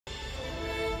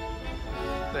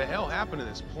What the hell happened to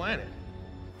this planet?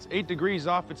 It's 8 degrees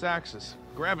off its axis.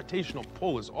 Gravitational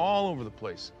pull is all over the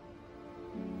place.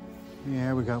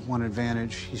 Yeah, we got one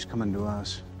advantage. He's coming to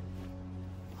us.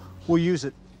 We'll use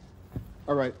it.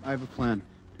 All right, I have a plan.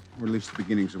 Or at least the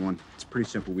beginnings of one. It's pretty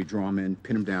simple. We draw him in,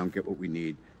 pin him down, get what we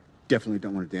need. Definitely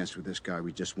don't want to dance with this guy.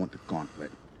 We just want the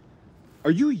gauntlet.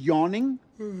 Are you yawning?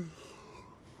 In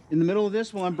the middle of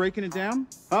this while I'm breaking it down?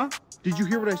 Huh? Did you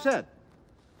hear what I said?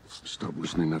 Stop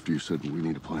listening after you said we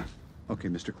need a plan. Okay,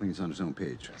 Mr. Clean's on his own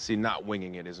page. See, not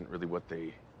winging it isn't really what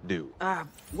they do.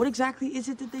 What exactly is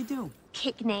it that they do?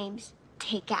 Kick names,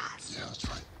 take ass. Yeah, that's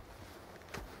right.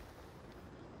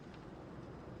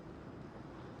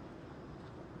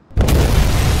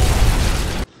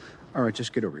 All right,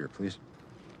 just get over here, please.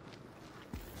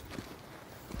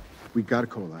 We gotta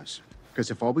coalesce.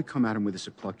 Because if all we come at him with is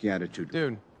a plucky attitude...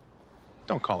 Dude,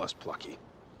 don't call us plucky.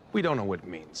 We don't know what it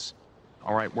means.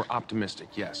 All right, we're optimistic,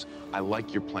 yes. I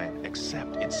like your plan,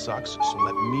 except it sucks, so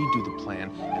let me do the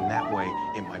plan, and that way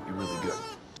it might be really good.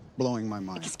 Blowing my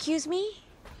mind. Excuse me?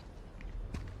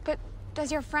 But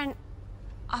does your friend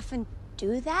often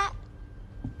do that?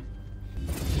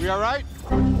 We all right?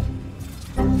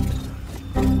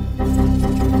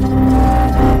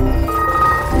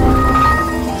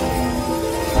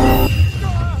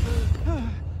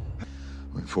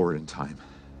 Went forward in time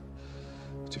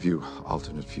to view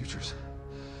alternate futures,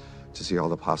 to see all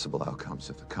the possible outcomes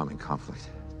of the coming conflict.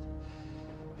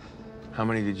 How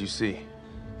many did you see?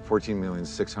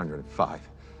 14,605,000.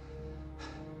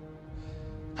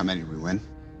 How many did we win?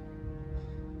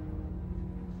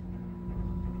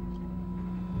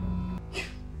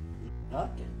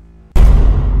 Okay.